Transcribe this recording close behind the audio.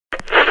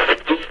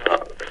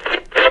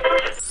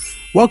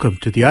Welcome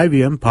to the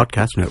IVM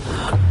Podcast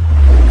Network.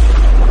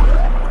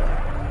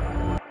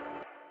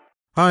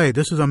 Hi,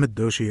 this is Amit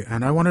Doshi,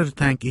 and I wanted to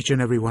thank each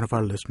and every one of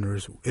our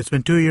listeners. It's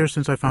been 2 years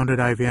since I founded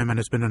IVM, and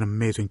it's been an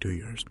amazing 2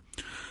 years.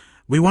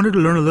 We wanted to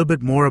learn a little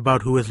bit more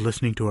about who is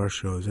listening to our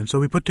shows, and so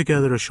we put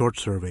together a short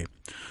survey.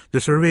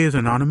 The survey is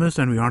anonymous,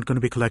 and we aren't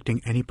going to be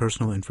collecting any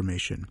personal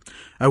information.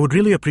 I would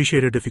really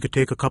appreciate it if you could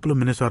take a couple of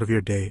minutes out of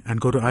your day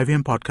and go to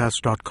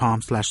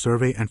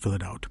ivmpodcast.com/survey and fill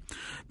it out.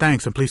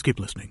 Thanks, and please keep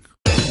listening.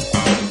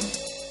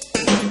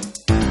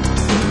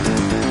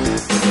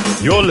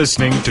 You're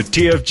listening to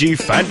TFG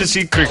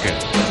Fantasy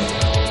Cricket.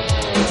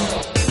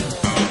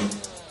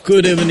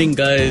 Good evening,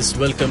 guys.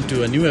 Welcome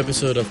to a new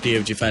episode of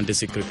TFG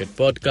Fantasy Cricket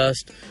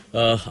Podcast.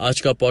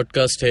 आज का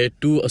podcast है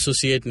two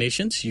associate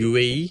nations,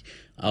 UAE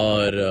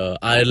और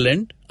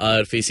Ireland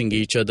are facing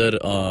each other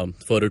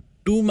for a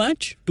two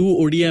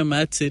ODI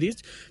match series.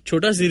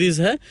 छोटा series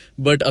है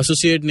but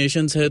associate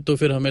Nations है, तो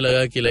फिर हमें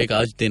लगा कि लाइक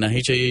आज देना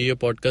ही चाहिए ये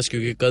पॉडकास्ट,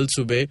 क्योंकि कल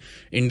सुबह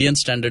इंडियन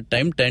स्टैंडर्ड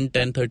टाइम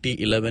 10:30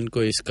 11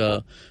 को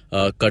इसका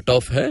कट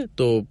ऑफ है.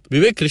 तो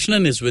विवेक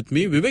Krishnan is with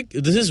me. Vivek,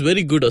 this is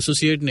very good.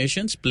 Associate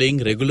Nations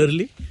playing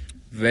regularly.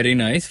 Very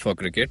nice for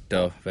cricket,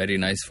 very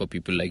nice for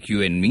people like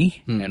you and me,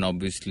 and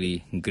obviously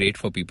great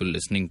for people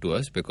listening to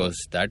us, because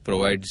that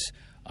provides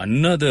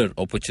another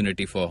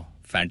opportunity for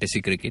fantasy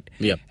cricket.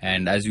 Yeah.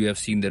 And as you have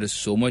seen, there is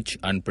so much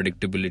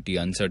unpredictability,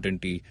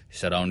 uncertainty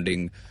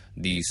surrounding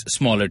these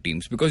smaller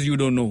teams, because you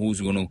don't know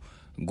who's going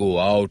to go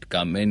out,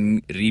 come in,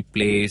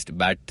 replaced,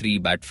 bat 3,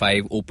 bat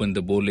 5, open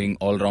the bowling,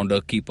 all-rounder,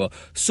 keeper.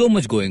 So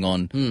much going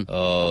on.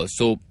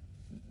 So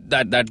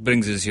that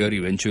brings us here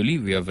eventually.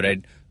 We have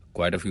read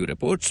quite a few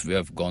reports. We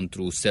have gone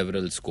through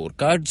several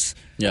scorecards.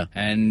 Yeah.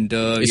 And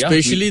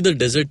especially the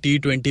Desert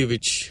T20,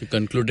 which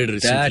concluded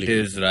recently. That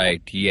is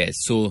right,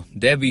 yes. So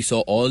there we saw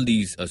all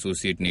these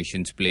associate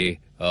nations play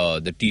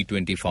the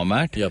T20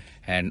 format. Yep.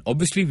 And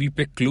obviously we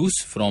picked clues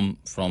from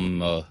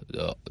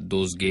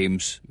those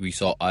games. We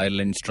saw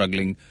Ireland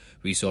struggling.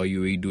 We saw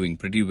UAE doing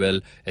pretty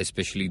well,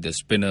 especially the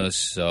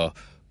spinners.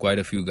 Quite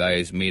a few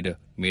guys made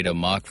a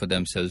mark for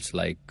themselves,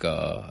 like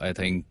I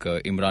think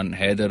Imran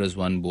Haider is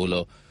one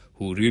bowler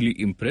who really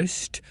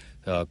impressed.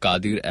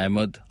 Qadir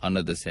Ahmed,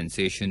 another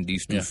sensation.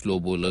 These two slow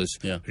bowlers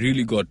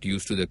really got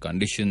used to the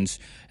conditions.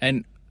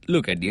 And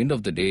look, at the end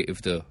of the day,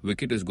 if the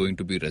wicket is going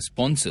to be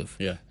responsive,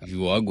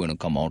 you are going to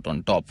come out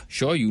on top.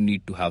 Sure, you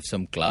need to have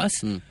some class,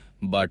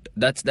 but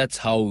that's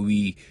how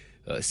we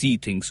see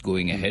things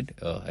going ahead.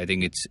 I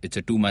think it's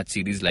a 2-match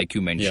series, like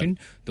you mentioned.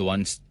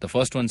 The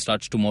first one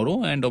starts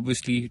tomorrow, and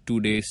obviously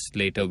 2 days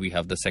later we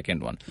have the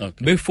second one.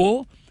 Okay.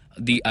 Before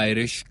the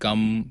Irish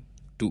come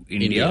to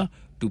India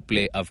to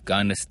play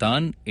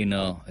Afghanistan in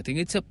I think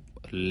it's a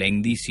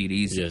lengthy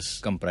series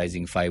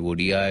comprising 5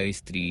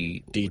 ODIs,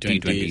 3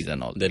 T20s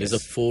and all. There is a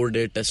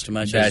 4-day test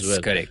match that's as well.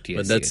 That's correct, yes.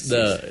 But that's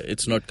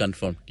it's not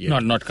confirmed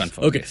yet. Not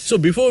confirmed. Okay, so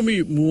before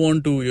we move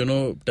on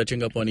to,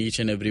 touching upon each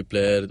and every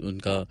player,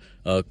 unka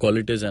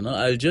qualities,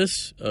 I'll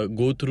just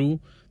go through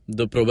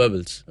the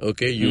probables.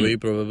 Okay, UAE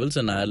probables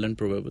and Ireland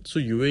probables. So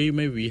UAE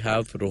mein we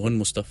have Rohan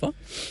Mustafa,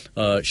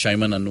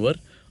 Shaiman Anwar,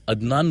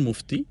 Adnan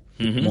Mufti,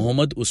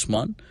 Mohammad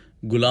Usman,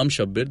 Gulam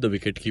Shabbir, the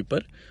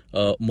wicketkeeper,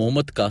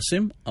 Mohammad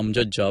Qasim,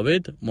 Amjad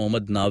Javed,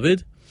 Mohammad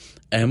Navid,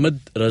 Ahmed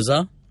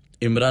Raza,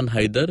 Imran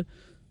Haider,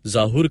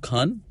 Zahur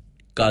Khan,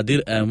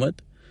 Qadir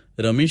Ahmed,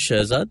 Ramesh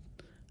Shehzad,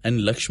 and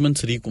Lakshman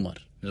Sri Kumar.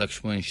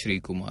 Lakshman Sri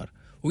Kumar.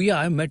 Oh yeah,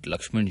 I met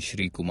Lakshman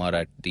Sri Kumar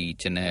at the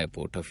Chennai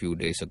airport a few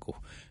days ago.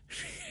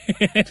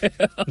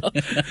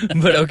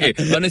 But okay,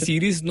 on a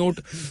serious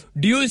note,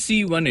 do you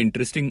see one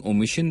interesting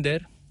omission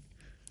there?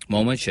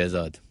 Mohammad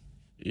Shehzad.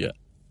 Yeah.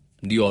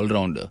 The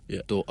all-rounder.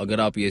 Yeah. So, agar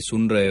aap ye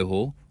sun rahe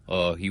ho,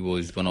 he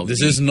was one of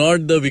This is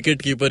not the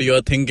wicketkeeper you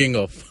are thinking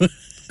of.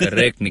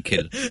 Correct,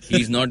 Nikhil.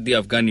 He is not the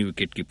Afghani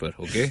wicketkeeper,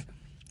 okay?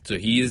 So,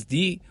 he is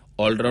the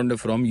all-rounder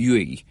from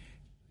UAE.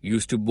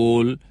 Used to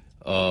bowl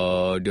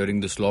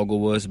during the slog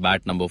overs,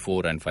 bat number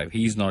 4 and 5.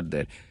 He is not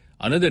there.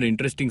 Another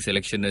interesting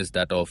selection is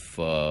that of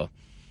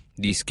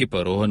the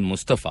skipper, Rohan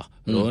Mustafa.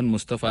 Rohan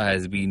Mustafa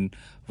has been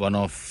one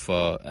of...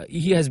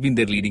 he has been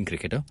their leading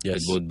cricketer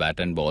with both bat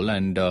and ball,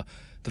 and...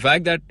 the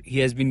fact that he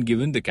has been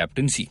given the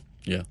captaincy.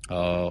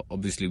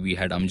 Obviously, we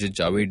had Amjad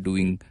Javed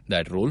doing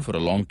that role for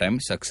a long time,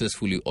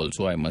 successfully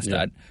also, I must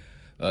add.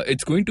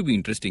 It's going to be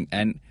interesting.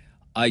 And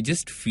I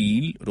just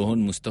feel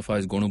Rohan Mustafa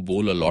is going to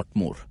bowl a lot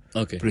more.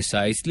 Okay.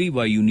 Precisely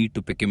why you need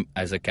to pick him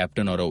as a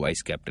captain or a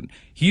vice captain.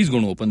 He's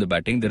going to open the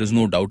batting. There is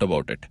no doubt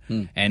about it.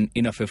 And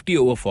in a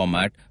 50-over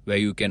format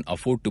where you can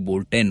afford to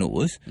bowl 10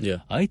 overs,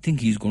 I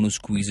think he's going to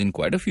squeeze in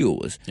quite a few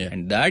overs.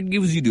 And that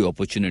gives you the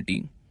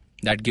opportunity.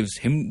 That gives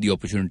him the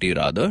opportunity,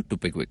 rather, to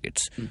pick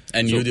wickets.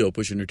 And you the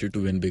opportunity to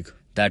win big.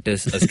 That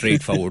is a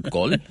straightforward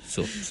call.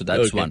 So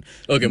that's one.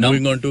 Okay, now,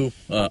 moving on to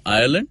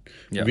Ireland.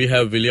 We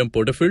have William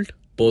Porterfield,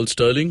 Paul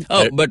Sterling.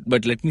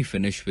 But let me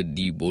finish with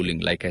the bowling.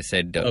 Like I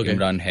said,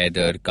 Imran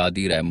Haider,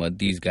 Qadir Ahmed,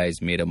 these guys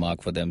made a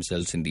mark for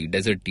themselves in the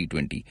Desert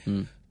T20.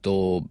 तो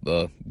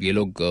ये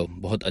लोग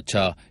बहुत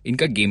अच्छा,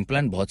 इनका game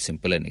plan बहुत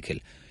simple है निखिल,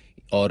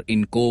 और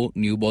इनको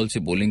न्यू बॉल से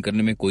बॉलिंग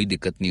करने में कोई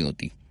दिक्कत नहीं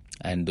होती.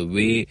 and the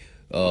way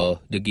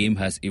the game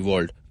has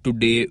evolved.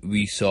 Today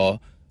we saw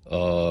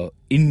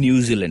in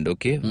New Zealand,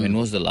 okay? When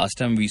was the last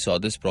time we saw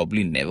this?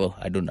 Probably never.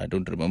 I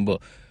don't remember.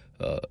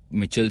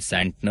 Mitchell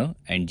Santner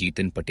and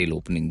Jeetan Patel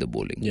opening the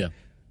bowling. Yeah.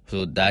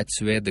 So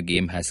that's where the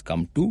game has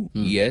come to.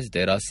 Yes,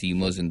 there are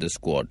seamers in the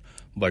squad,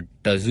 but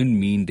doesn't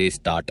mean they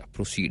start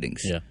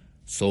proceedings. Yeah.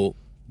 So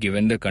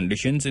given the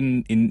conditions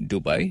in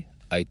Dubai,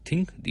 I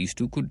think these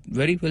two could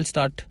very well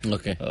start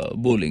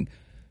bowling.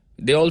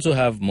 They also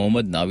have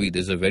Mohammad Naveed.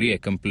 Is a very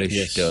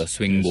accomplished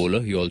swing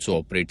bowler. He also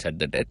operates at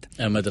the death.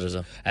 Ahmed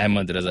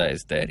Raza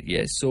is there.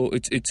 Yes, so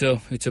it's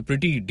a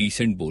pretty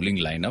decent bowling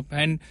lineup,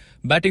 and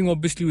batting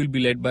obviously will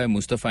be led by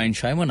Mustafa and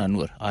Shaiman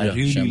Anwar. I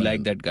really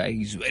like that guy.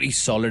 He's very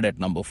solid at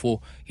number 4.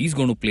 He's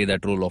going to play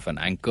that role of an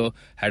anchor.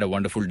 Had a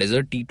wonderful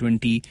desert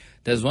T20.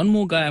 There's one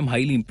more guy I'm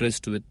highly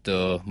impressed with,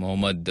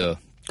 Mohammad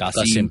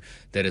Qasim.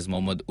 There is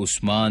Mohammad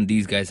Usman.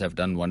 These guys have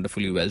done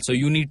wonderfully well. So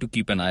you need to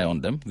keep an eye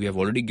on them. We have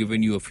already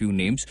given you a few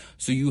names,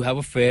 so you have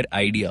a fair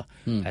idea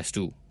as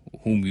to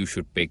whom you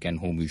should pick and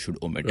whom you should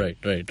omit.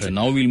 Right. So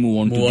now we'll move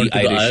on to the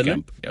Irish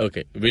camp. Yeah.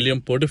 Okay.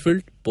 William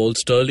Porterfield, Paul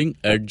Sterling,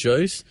 Ed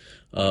Joyce,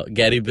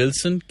 Gary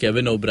Wilson,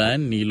 Kevin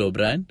O'Brien, Neil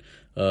O'Brien,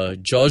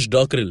 George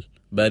Dockrell,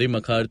 Barry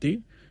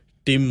McCarthy,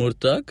 Tim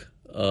Murtagh,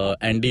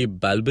 Andy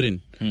Balbirnie.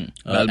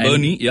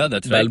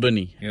 That's right.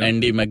 Balbirnie,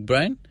 Andy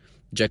McBride,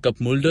 Jacob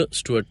Mulder,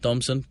 Stuart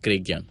Thompson,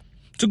 Craig Young.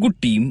 It's a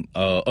good team.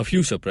 A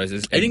few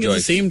surprises. I think it's the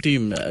same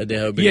team they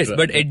have been. Yes,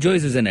 but Ed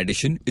Joyce is an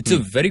addition. It's a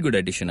very good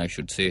addition, I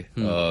should say,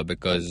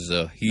 because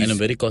he's... And a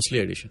very costly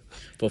addition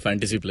for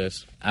fantasy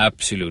players.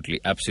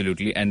 Absolutely.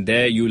 And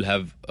there you'll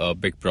have a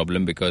big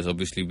problem because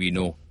obviously we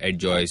know Ed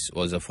Joyce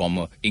was a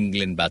former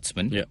England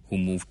batsman who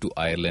moved to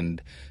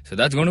Ireland. So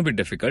that's going to be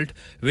difficult.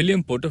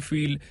 William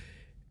Porterfield,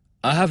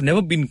 I have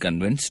never been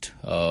convinced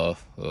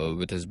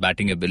with his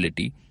batting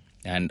ability,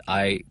 and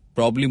I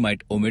probably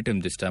might omit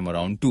him this time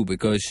around too,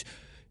 because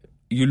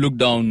you look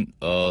down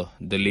the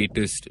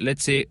latest,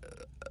 let's say,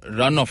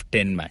 run of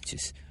 10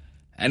 matches,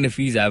 and if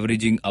he's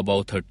averaging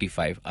above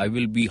 35, I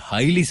will be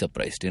highly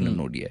surprised in an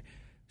ODI.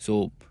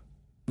 So,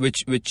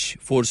 which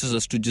forces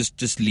us to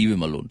just leave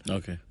him alone.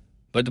 Okay.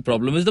 But the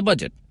problem is the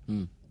budget.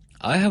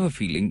 I have a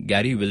feeling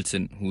Gary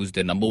Wilson, who's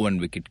the number 1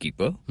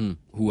 wicket-keeper,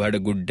 who had a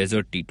good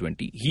desert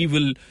T20, he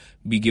will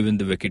be given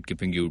the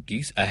wicket-keeping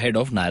duties ahead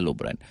of Niall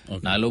O'Brien.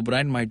 Niall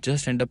O'Brien might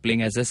just end up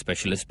playing as a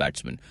specialist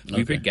batsman.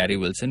 We pick Gary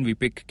Wilson, we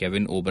pick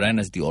Kevin O'Brien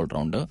as the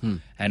all-rounder,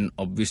 and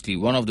obviously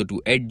one of the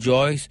two, Ed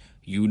Joyce,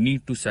 you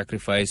need to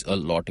sacrifice a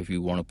lot if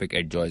you want to pick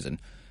Ed Joyce. And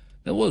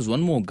there was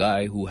one more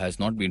guy who has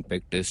not been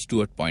picked, is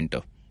Stuart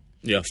Pointer.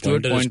 Yeah,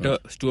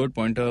 Stuart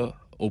Pointer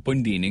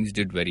opened the innings,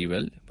 did very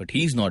well, but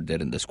he's not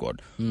there in the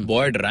squad.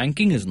 Boyd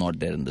Ranking is not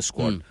there in the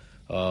squad.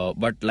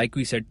 But like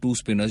we said, 2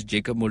 spinners,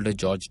 Jacob Mulder,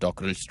 George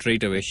Dockrell,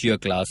 straight away, sheer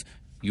class,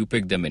 you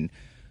pick them in.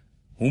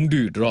 Whom do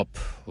you drop?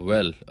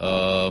 Well,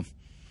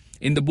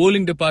 in the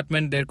bowling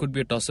department, there could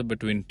be a toss-up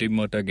between Tim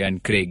Murtagh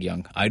and Craig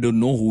Young. I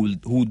don't know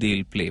who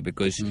they'll play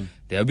because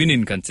they have been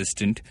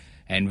inconsistent,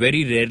 and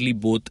very rarely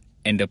both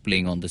end up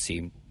playing on the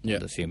same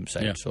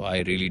side. Yeah. So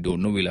I really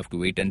don't know. We'll have to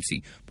wait and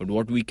see. But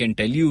what we can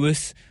tell you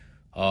is,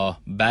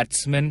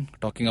 batsmen,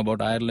 talking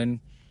about Ireland,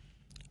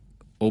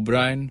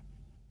 O'Brien,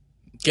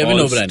 Kevin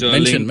Paul O'Brien,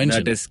 Sterling,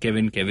 mention. that is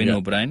Kevin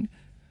O'Brien,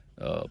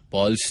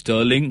 Paul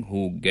Sterling,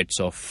 who gets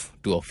off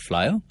to a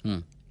flyer,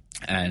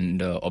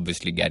 and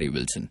obviously Gary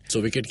Wilson.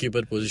 So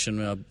wicket-keeper position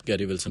में आप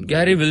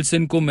Gary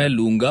Wilson को मैं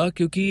लूंगा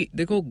क्योंकि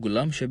देखो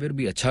गुलाम शबीर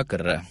भी अच्छा कर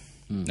रहा है,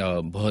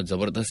 बहुत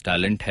जबरदस्त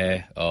टैलेंट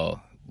है.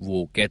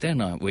 वो कहते हैं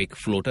ना, वो एक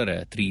फ्लोटर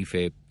है,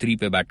 3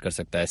 पे बैट कर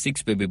सकता है,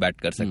 6 पे भी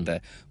बैट कर सकता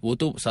है. वो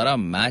तो सारा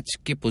मैच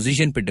के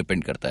पोजीशन पे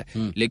डिपेंड करता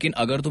है. लेकिन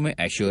अगर तुम्हें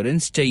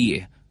एश्योरेंस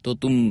चाहिए तो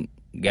तुम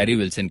गैरी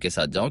विल्सन के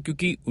साथ जाओ,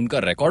 क्योंकि उनका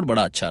रिकॉर्ड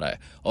बड़ा अच्छा रहा है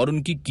और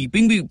उनकी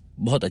कीपिंग भी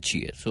बहुत अच्छी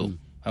है. सो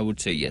I would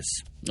say yes.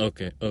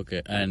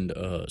 Okay. And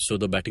so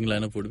the batting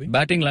lineup would be?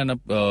 Batting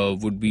lineup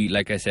would be,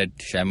 like I said,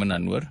 Shaiman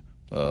Anwar,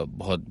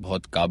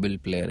 बहुत काबिल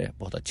प्लेयर है,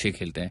 बहुत अच्छे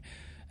खेलते हैं.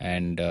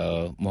 And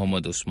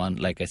Mohammad Usman,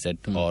 like I said,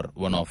 or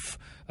one of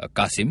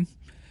Qasim.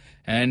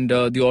 And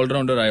the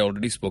all-rounder I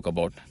already spoke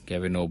about,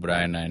 Kevin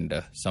O'Brien,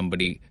 and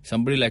somebody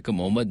like a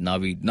Mohammad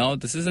Naveed. Now,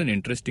 this is an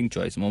interesting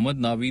choice. Mohammad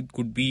Naveed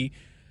could be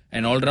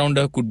an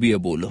all-rounder, could be a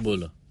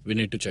bowler. We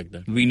need to check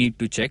that. We need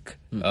to check.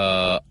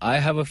 I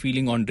have a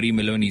feeling on Dream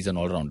 11 he's an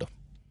all-rounder.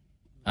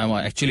 I'm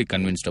actually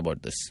convinced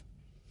about this.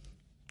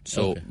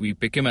 So we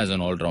pick him as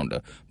an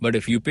all-rounder. But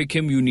if you pick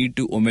him, you need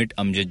to omit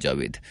Amjad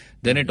Javed.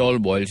 Then it all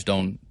boils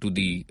down to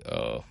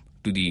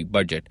the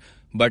budget.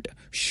 But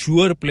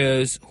sure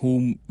players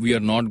whom we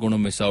are not going to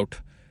miss out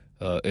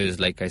is,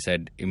 like I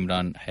said,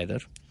 Imran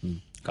Haider,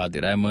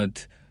 Qadir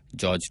Ahmed,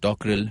 George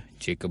Dockrell,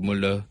 Jacob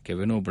Mulder,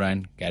 Kevin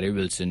O'Brien, Gary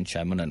Wilson,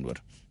 Shaiman Anwar.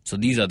 So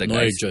these are the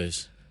guys. No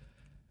choice.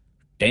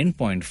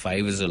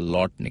 10.5 is a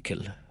lot,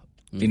 Nikhil,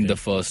 in the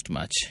first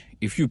match.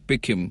 If you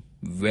pick him,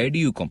 where do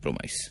you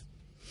compromise?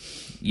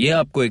 ये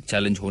आपको एक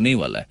challenge होने ही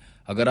वाला है.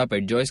 अगर आप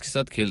add Joyce के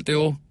साथ खेलते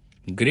हो,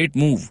 ग्रेट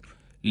मूव,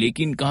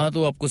 लेकिन कहाँ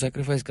तो आपको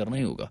सैक्रिफाइस करना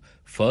ही होगा.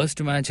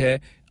 फर्स्ट मैच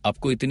है,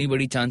 आपको इतनी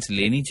बड़ी चांस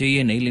लेनी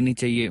चाहिए, नहीं लेनी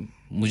चाहिए,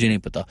 मुझे नहीं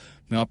पता.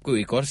 मैं आपको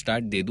एक और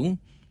स्टैट दे दूं.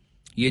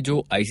 ये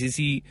जो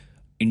ICC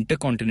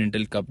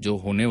इंटरकॉन्टिनेंटल कप जो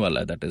होने वाला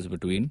है, that is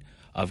between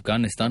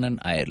Afghanistan and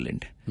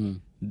Ireland.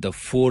 The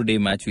 4-day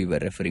match we were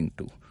referring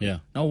to. Yeah.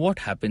 Now what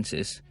happens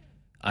is,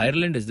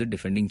 Ireland is the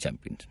defending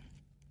champions.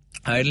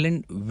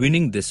 Ireland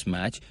winning this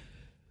match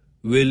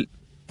will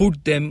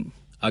put them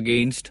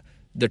against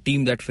the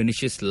team that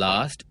finishes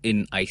last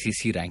in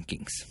ICC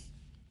rankings.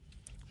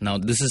 Now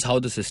this is how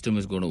the system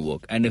is going to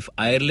work. And if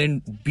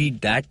Ireland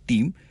beat that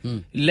team,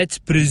 let's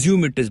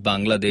presume it is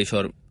Bangladesh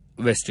or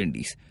West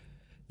Indies,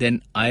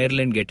 then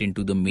Ireland get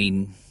into the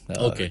main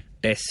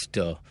test.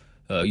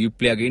 You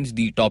play against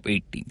the top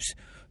 8 teams.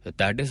 So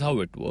that is how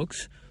it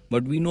works.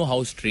 But we know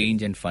how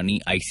strange and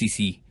funny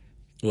ICC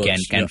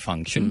can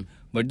function.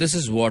 But this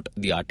is what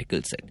the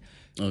article said.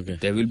 Okay.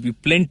 There will be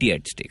plenty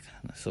at stake.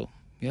 So,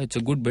 yeah, it's a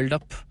good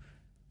build-up.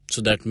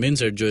 So that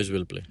means Ed Joyce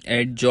will play.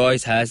 Ed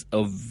Joyce has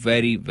a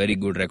very, very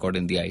good record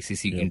in the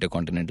ICC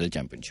Intercontinental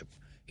Championship.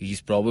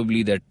 He's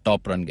probably their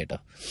top run getter.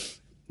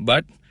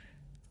 But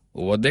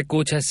what their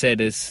coach has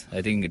said is,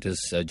 I think it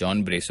is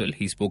John Bracewell,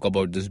 he spoke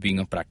about this being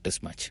a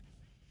practice match.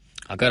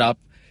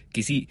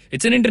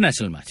 It's an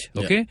international match,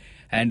 okay?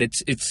 And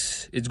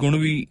it's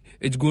going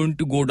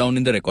to go down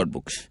in the record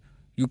books.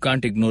 You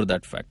can't ignore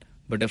that fact.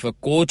 But if a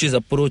coach is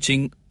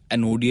approaching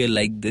an ODI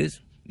like this,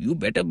 you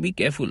better be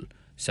careful.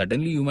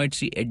 Suddenly you might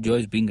see Ed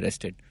Joyce being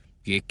rested.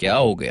 ये क्या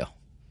हो गया?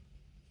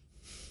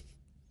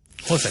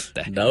 हो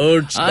सकता है.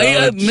 Doubts.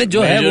 मैं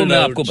जो है वो मैं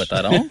आपको बता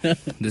रहा हूँ.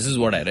 This is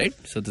what I read.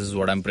 So this is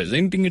what I'm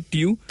presenting it to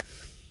you.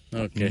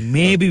 Okay.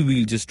 Maybe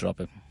we'll just drop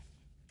him.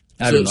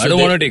 I don't know. I don't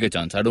want to take a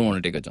chance.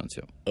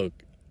 Here.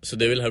 Okay. So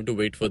they will have to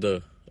wait for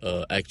the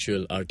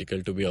actual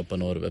article to be up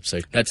on our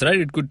website. That's right.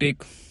 It could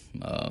take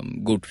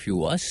good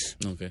few hours.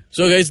 Okay.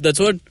 So guys, that's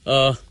what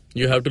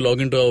you have to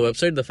log into our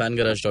website,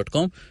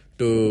 thefangarage.com,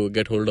 to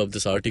get hold of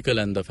this article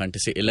and the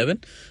Fantasy 11.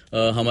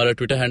 हमारा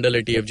Twitter handle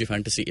है TFG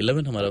Fantasy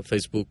 11. हमारा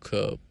Facebook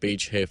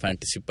page है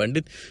Fantasy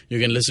Pandit. You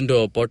can listen to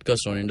our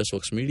podcast on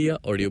Indusworks Media,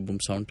 Audio Boom,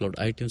 SoundCloud,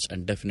 iTunes,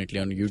 and definitely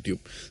on YouTube.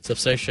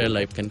 Subscribe, share,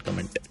 like, and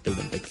comment. Till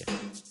then, take care.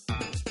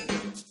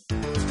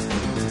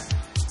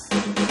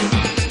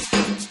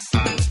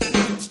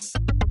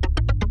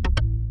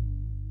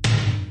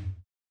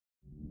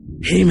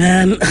 Hey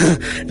man,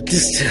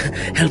 just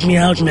help me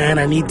out, man.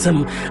 I need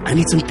some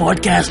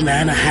podcast,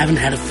 man. I haven't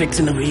had a fix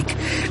in a week.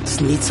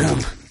 Just need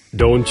some.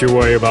 Don't you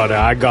worry about it.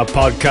 I got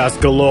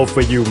podcast galore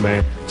for you,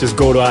 man. Just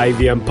go to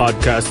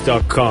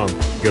ivmpodcast.com.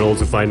 You can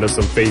also find us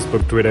on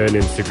Facebook, Twitter, and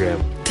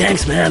Instagram.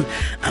 Thanks, man.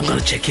 I'm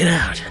gonna check it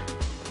out.